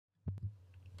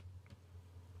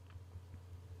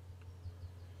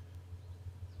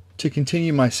To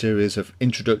continue my series of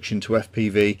Introduction to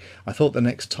FPV, I thought the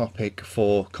next topic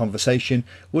for conversation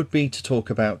would be to talk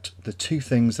about the two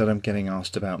things that I'm getting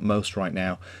asked about most right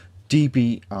now.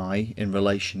 dBi in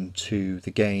relation to the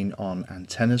gain on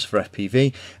antennas for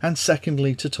FPV, and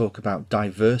secondly to talk about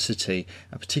diversity,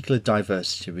 and particular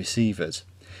diversity receivers.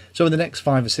 So in the next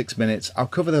 5 or 6 minutes I'll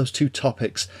cover those two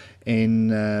topics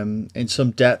in some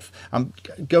depth. I'm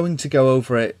going to go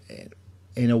over it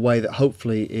in a way that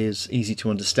hopefully is easy to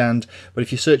understand, but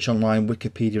if you search online,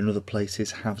 Wikipedia and other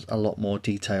places have a lot more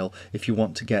detail if you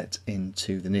want to get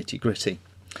into the nitty-gritty.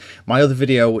 My other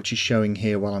video, which is showing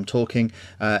here while I'm talking,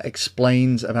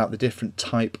 explains about the different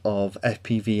type of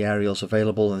FPV aerials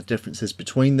available and the differences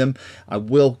between them. I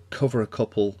will cover a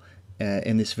couple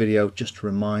in this video just to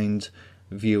remind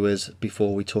viewers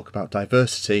before we talk about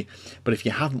diversity, but if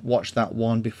you haven't watched that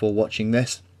one before watching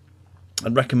this,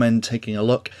 I'd recommend taking a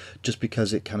look, just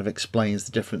because it kind of explains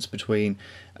the difference between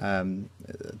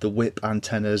the whip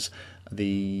antennas,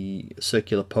 the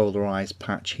circular polarized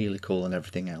patch, helical and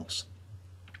everything else.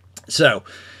 So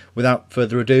without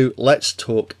further ado, let's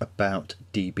talk about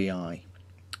dBi.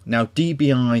 Now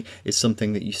dBi is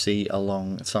something that you see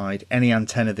alongside any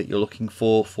antenna that you're looking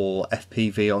for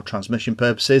FPV or transmission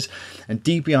purposes, and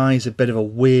dBi is a bit of a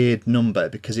weird number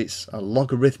because it's a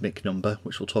logarithmic number,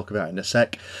 which we'll talk about in a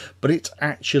sec, but it's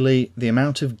actually the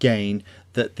amount of gain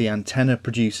that the antenna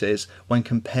produces when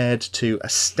compared to a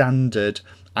standard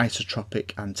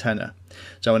isotropic antenna.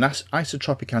 So an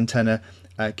isotropic antenna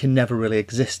can never really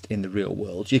exist in the real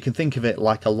world. You can think of it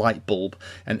like a light bulb,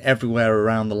 and everywhere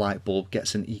around the light bulb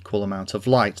gets an equal amount of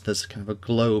light. There's kind of a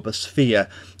globe, a sphere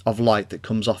of light that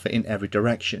comes off it in every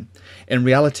direction. In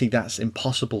reality, that's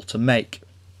impossible to make.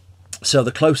 So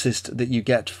the closest that you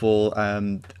get for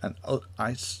an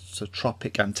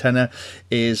isotropic antenna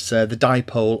is the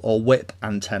dipole or whip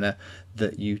antenna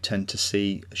that you tend to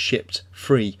see shipped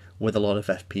free with a lot of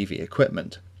FPV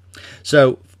equipment.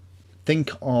 So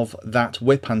think of that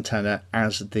whip antenna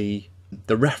as the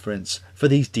reference for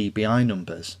these dBi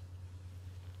numbers.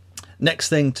 Next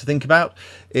thing to think about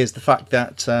is the fact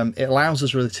that it allows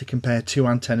us really to compare two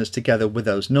antennas together with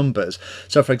those numbers.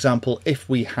 So for example, if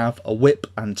we have a whip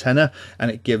antenna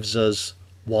and it gives us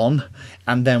 1,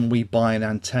 and then we buy an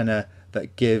antenna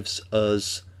that gives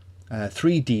us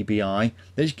 3 dBi,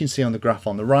 as you can see on the graph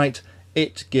on the right,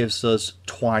 it gives us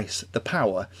twice the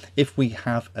power. If we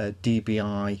have a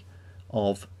dBi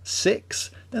of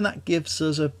 6, then that gives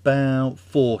us about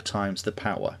 4 times the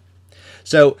power.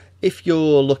 So if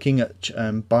you're looking at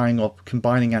buying or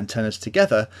combining antennas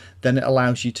together, then it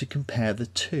allows you to compare the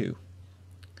two.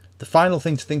 The final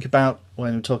thing to think about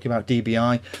when we're talking about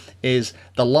dBi is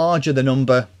the larger the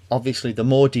number, obviously the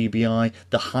more dBi,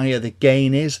 the higher the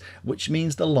gain is, which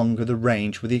means the longer the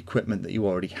range with the equipment that you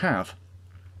already have.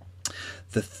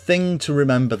 The thing to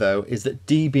remember though is that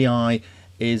dBi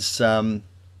is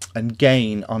and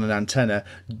gain on an antenna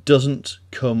doesn't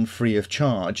come free of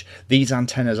charge. These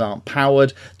antennas aren't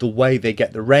powered. The way they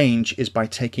get the range is by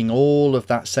taking all of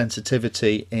that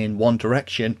sensitivity in one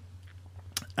direction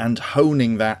and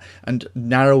honing that and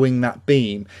narrowing that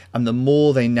beam, and the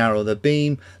more they narrow the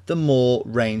beam, the more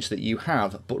range that you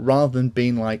have. But rather than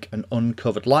being like an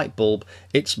uncovered light bulb,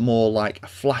 it's more like a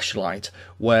flashlight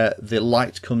where the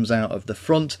light comes out of the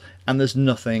front and there's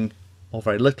nothing or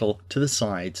very little to the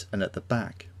sides and at the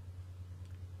back.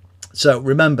 So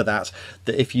remember that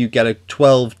if you get a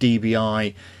 12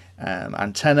 dBi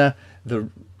antenna, the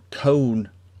cone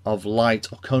of light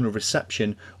or cone of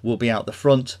reception will be out the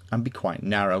front and be quite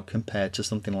narrow compared to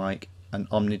something like an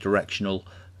omnidirectional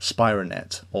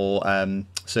spironet or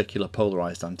circular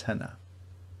polarized antenna.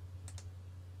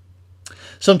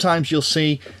 Sometimes you'll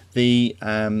see the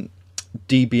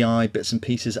dBi bits and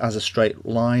pieces as a straight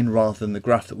line rather than the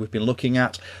graph that we've been looking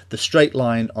at. The straight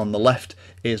line on the left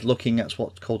is looking at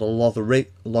what's called a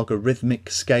logarithmic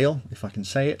scale, if I can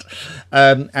say it,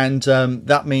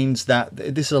 that means that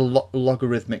this is a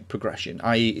logarithmic progression,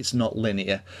 i.e. it's not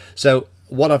linear. So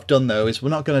what I've done though is we're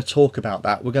not going to talk about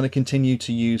that. We're going to continue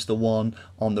to use the one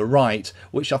on the right,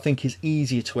 which I think is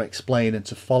easier to explain and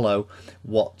to follow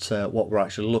what we're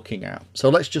actually looking at. So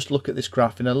let's just look at this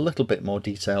graph in a little bit more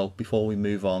detail before we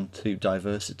move on to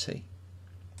diversity.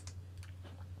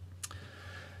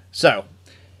 So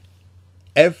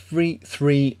every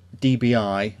 3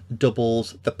 dBi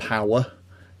doubles the power,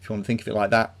 if you want to think of it like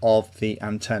that, of the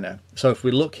antenna. So if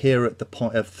we look here at the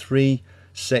point of 3,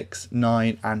 6,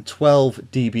 9 and 12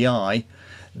 dBi,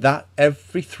 that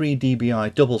every 3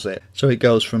 dBi doubles it. So it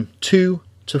goes from 2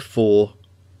 to 4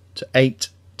 to 8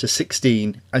 to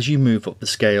 16 as you move up the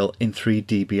scale in 3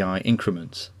 dBi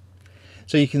increments.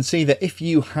 So you can see that if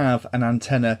you have an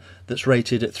antenna that's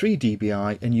rated at 3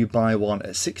 dBi and you buy one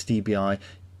at 6 dBi,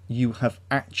 you have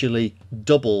actually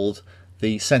doubled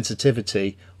the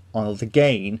sensitivity or the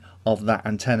gain of that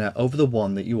antenna over the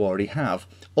one that you already have.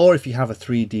 Or if you have a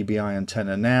 3 dBi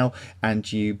antenna now and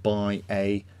you buy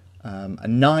a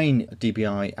 9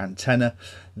 dBi antenna,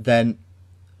 then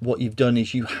what you've done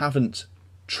is you haven't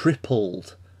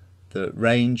tripled the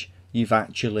range, you've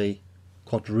actually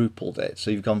quadrupled it. So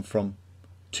you've gone from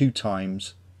 2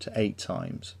 times to 8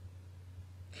 times.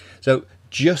 So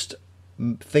just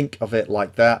think of it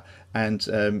like that, and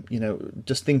you know,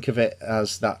 just think of it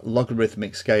as that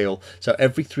logarithmic scale. So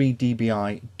every 3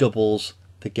 dBi doubles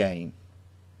the gain.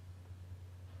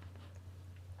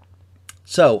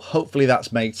 So hopefully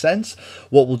that's made sense.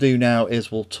 What we'll do now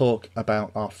is we'll talk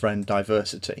about our friend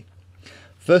diversity.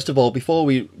 First of all, before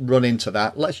we run into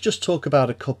that, let's just talk about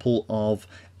a couple of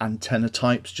antenna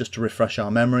types just to refresh our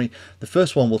memory. The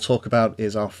first one we'll talk about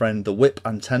is our friend the whip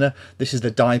antenna. This is the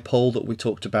dipole that we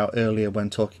talked about earlier when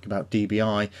talking about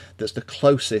dBi, that's the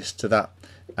closest to that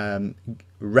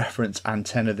reference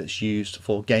antenna that's used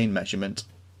for gain measurement.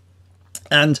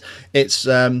 And it's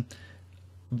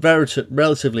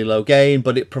relatively low gain,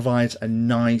 but it provides a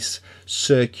nice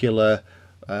circular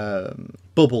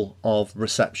bubble of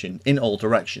reception in all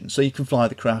directions. So you can fly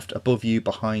the craft above you,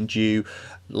 behind you,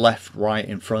 left, right,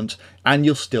 in front, and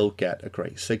you'll still get a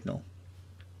great signal.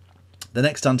 The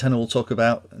next antenna we'll talk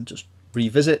about and just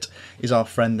revisit is our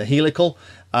friend the helical.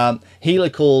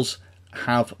 Helicals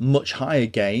have much higher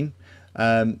gain.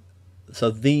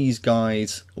 So these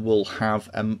guys will have,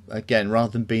 again,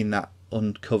 rather than being that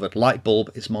uncovered light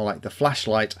bulb, it's more like the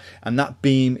flashlight, and that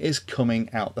beam is coming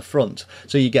out the front.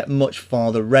 So you get much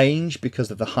farther range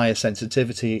because of the higher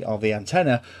sensitivity of the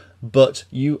antenna, but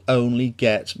you only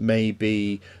get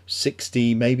maybe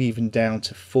 60, maybe even down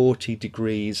to 40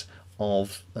 degrees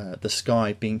of the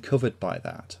sky being covered by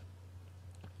that.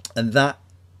 And that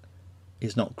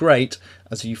is not great.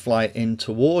 As you fly it in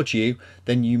towards you,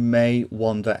 then you may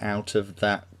wander out of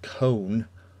that cone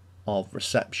of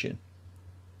reception.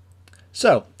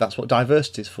 So that's what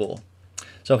diversity is for.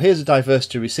 So here's a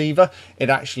diversity receiver. It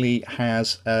actually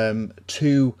has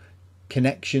 2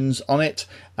 connections on it.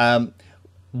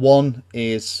 One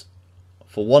is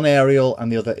for one aerial and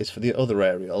the other is for the other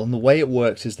aerial. And the way it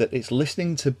works is that it's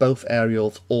listening to both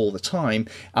aerials all the time,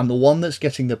 and the one that's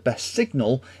getting the best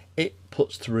signal, it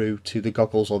puts through to the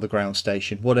goggles or the ground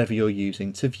station, whatever you're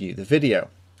using to view the video.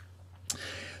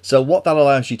 So what that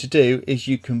allows you to do is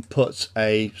you can put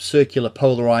a circular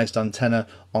polarized antenna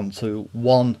onto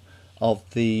one of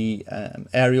the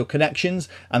aerial connections,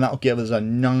 and that will give us a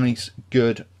nice,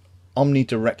 good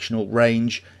omnidirectional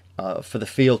range for the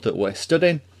field that we're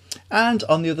studying. And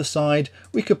on the other side,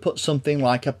 we could put something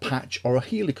like a patch or a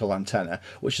helical antenna,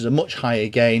 which is a much higher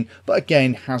gain, but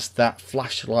again has that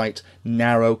flashlight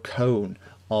narrow cone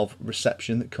of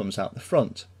reception that comes out the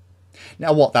front.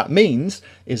 Now what that means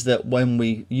is that when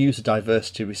we use a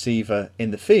diversity receiver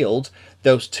in the field,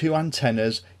 those 2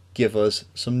 antennas give us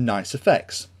some nice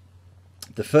effects.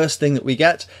 The first thing that we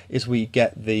get is we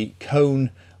get the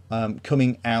cone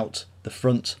coming out the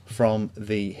front from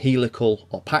the helical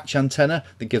or patch antenna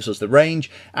that gives us the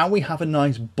range, and we have a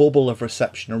nice bubble of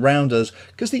reception around us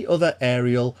because the other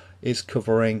aerial is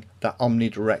covering that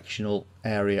omnidirectional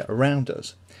area around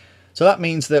us. So that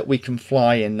means that we can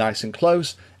fly in nice and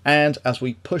close, and as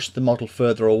we push the model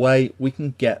further away, we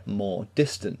can get more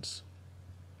distance.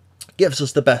 It gives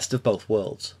us the best of both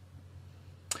worlds.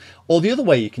 Or the other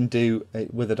way you can do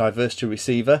it with a diversity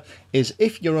receiver is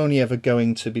if you're only ever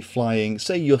going to be flying,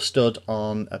 say you're stood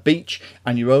on a beach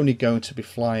and you're only going to be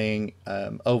flying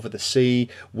over the sea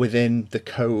within the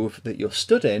cove that you're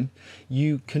stood in,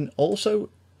 you can also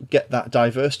get that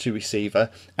diversity receiver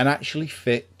and actually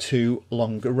fit 2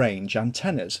 longer range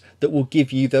antennas that will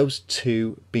give you those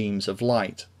 2 beams of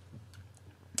light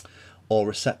or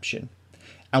reception.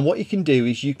 And what you can do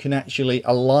is you can actually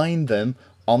align them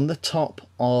on the top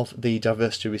of the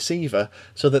diversity receiver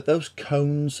so that those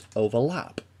cones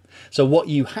overlap. So what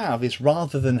you have is,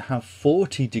 rather than have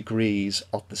 40 degrees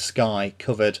of the sky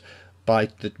covered by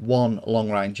the one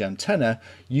long range antenna,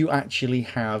 you actually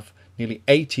have nearly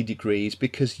 80 degrees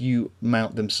because you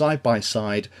mount them side by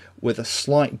side with a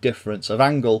slight difference of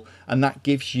angle, and that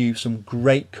gives you some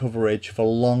great coverage for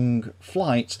long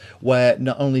flights where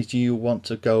not only do you want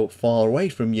to go far away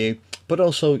from you, but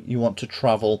also you want to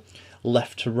travel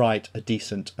left to right a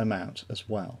decent amount as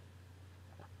well.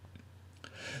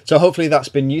 So hopefully that's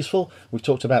been useful. We've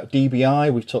talked about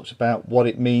dBi, we've talked about what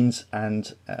it means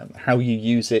and how you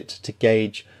use it to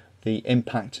gauge the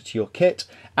impact to your kit,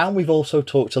 and we've also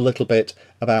talked a little bit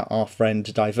about our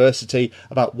friend diversity,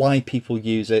 about why people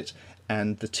use it,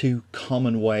 and the two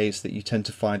common ways that you tend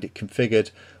to find it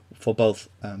configured for both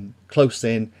close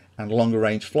in and longer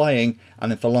range flying,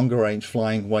 and then for longer range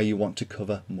flying where you want to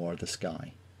cover more of the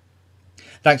sky.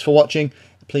 Thanks for watching.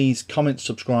 Please comment,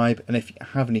 subscribe, and if you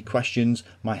have any questions,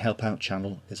 my help out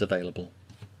channel is available.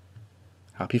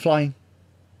 Happy flying!